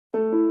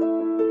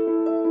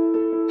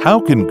How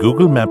can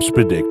Google Maps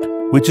predict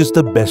which is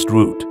the best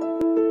route?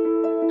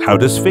 How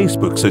does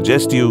Facebook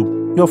suggest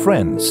you your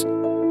friends?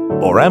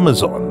 Or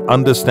Amazon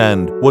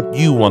understand what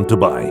you want to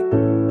buy?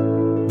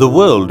 The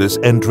world is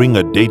entering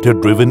a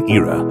data-driven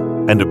era,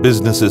 and a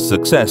business's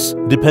success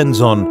depends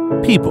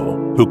on people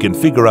who can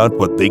figure out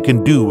what they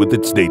can do with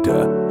its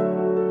data.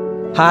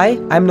 Hi,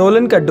 I'm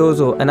Nolan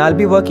Cardozo and I'll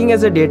be working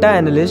as a data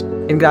analyst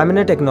in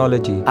Grameener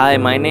Technology. Hi,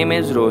 my name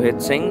is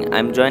Rohit Singh.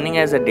 I'm joining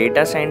as a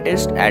data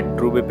scientist at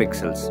Ruby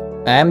Pixels.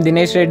 I am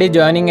Dinesh Reddy,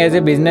 joining as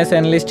a business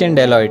analyst in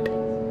Deloitte.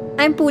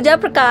 I'm Pooja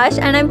Prakash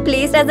and I'm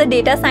placed as a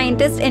data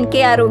scientist in K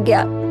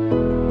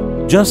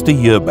Arogya. Just a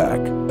year back,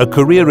 a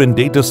career in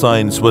data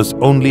science was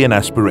only an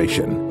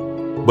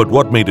aspiration. But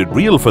what made it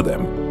real for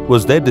them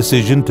was their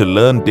decision to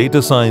learn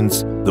data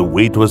science the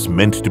way it was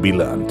meant to be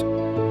learned.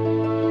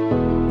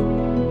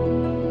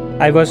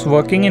 I was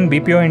working in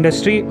BPO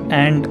industry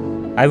and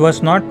I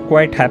was not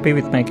quite happy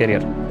with my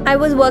career. I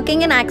was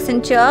working in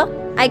Accenture.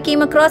 I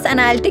came across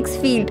analytics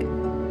field.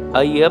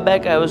 A year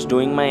back, I was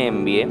doing my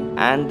MBA,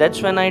 and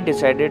that's when I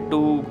decided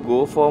to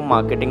go for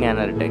marketing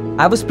analytics.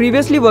 I was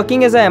previously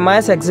working as a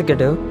MIS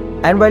executive,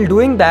 and while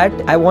doing that,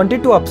 I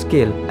wanted to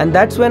upscale, and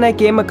that's when I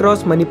came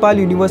across Manipal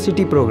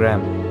University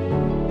program.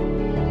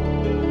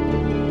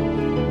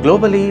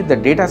 Globally, the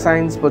data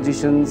science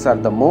positions are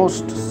the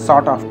most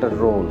sought after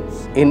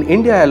roles. In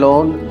India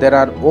alone, there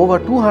are over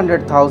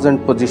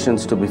 200,000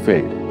 positions to be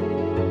filled.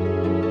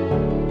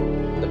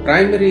 The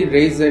primary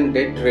reason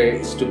DETRE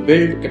is to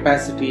build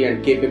capacity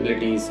and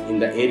capabilities in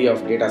the area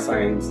of data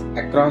science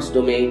across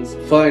domains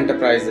for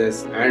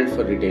enterprises and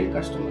for retail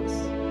customers.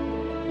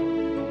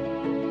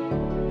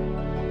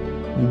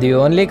 The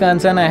only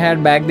concern I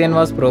had back then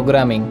was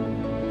programming.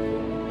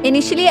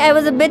 Initially, I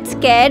was a bit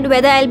scared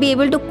whether I'll be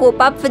able to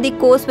cope up with the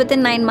course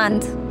within 9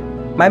 months.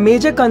 My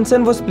major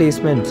concern was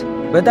placements,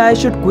 whether I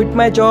should quit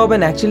my job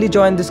and actually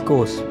join this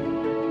course.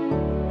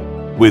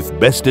 With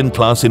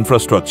best-in-class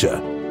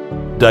infrastructure,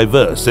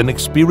 diverse and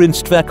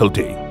experienced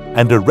faculty,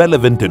 and a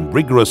relevant and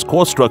rigorous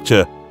course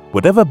structure,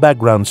 whatever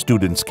background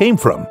students came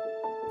from,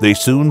 they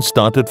soon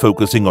started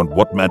focusing on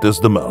what matters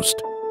the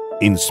most: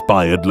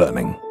 inspired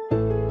learning.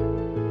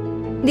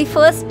 The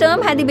first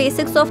term had the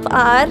basics of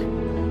R,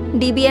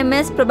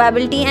 DBMS,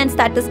 probability and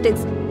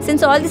statistics.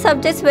 Since all the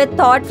subjects were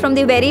taught from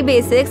the very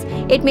basics,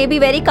 it may be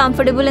very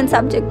comfortable in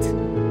subjects.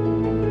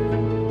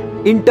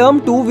 In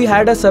term 2, we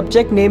had a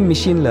subject named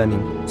machine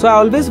learning. So I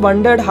always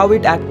wondered how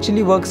it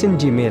actually works in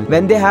Gmail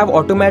when they have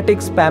automatic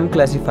spam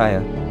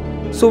classifier.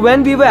 So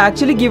when we were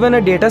actually given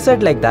a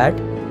dataset like that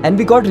and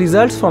we got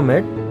results from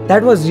it,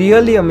 that was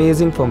really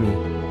amazing for me.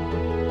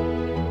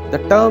 The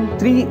term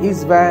 3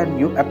 is where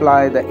you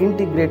apply the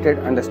integrated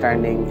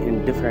understanding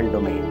in different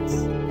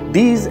domains.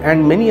 These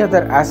and many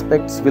other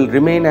aspects will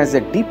remain as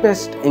a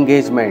deepest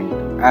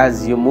engagement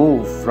as you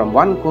move from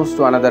one course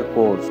to another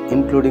course,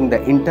 including the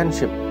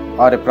internship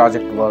or a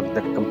project work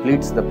that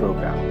completes the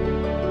program.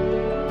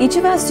 Each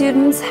of our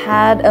students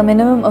had a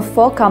minimum of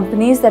 4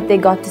 companies that they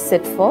got to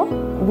sit for.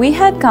 We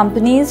had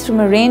companies from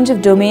a range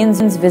of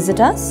domains visit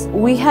us.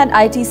 We had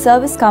IT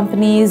service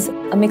companies,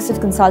 a mix of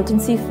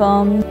consultancy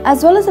firms,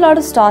 as well as a lot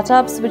of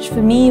startups, which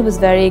for me was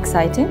very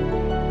exciting.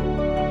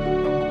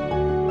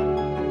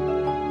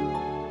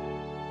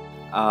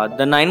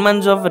 The 9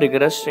 months of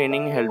rigorous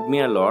training helped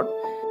me a lot.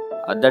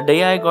 The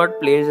day I got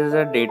placed as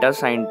a data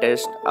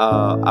scientist,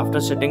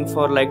 after sitting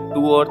for like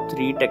 2 or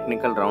 3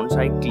 technical rounds,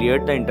 I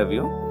cleared the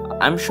interview.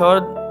 I'm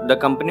sure the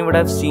company would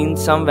have seen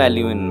some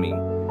value in me.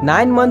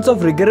 9 months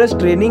of rigorous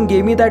training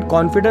gave me that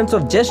confidence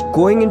of just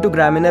going into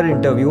Grameener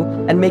interview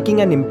and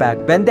making an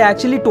impact. When they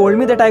actually told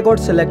me that I got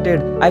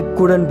selected, I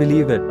couldn't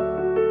believe it.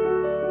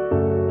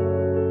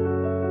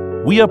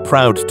 We are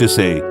proud to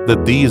say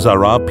that these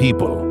are our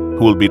people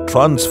who will be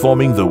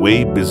transforming the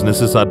way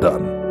businesses are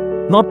done.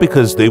 Not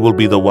because they will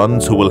be the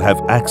ones who will have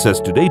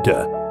access to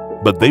data,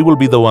 but they will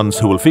be the ones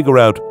who will figure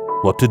out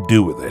what to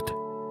do with it.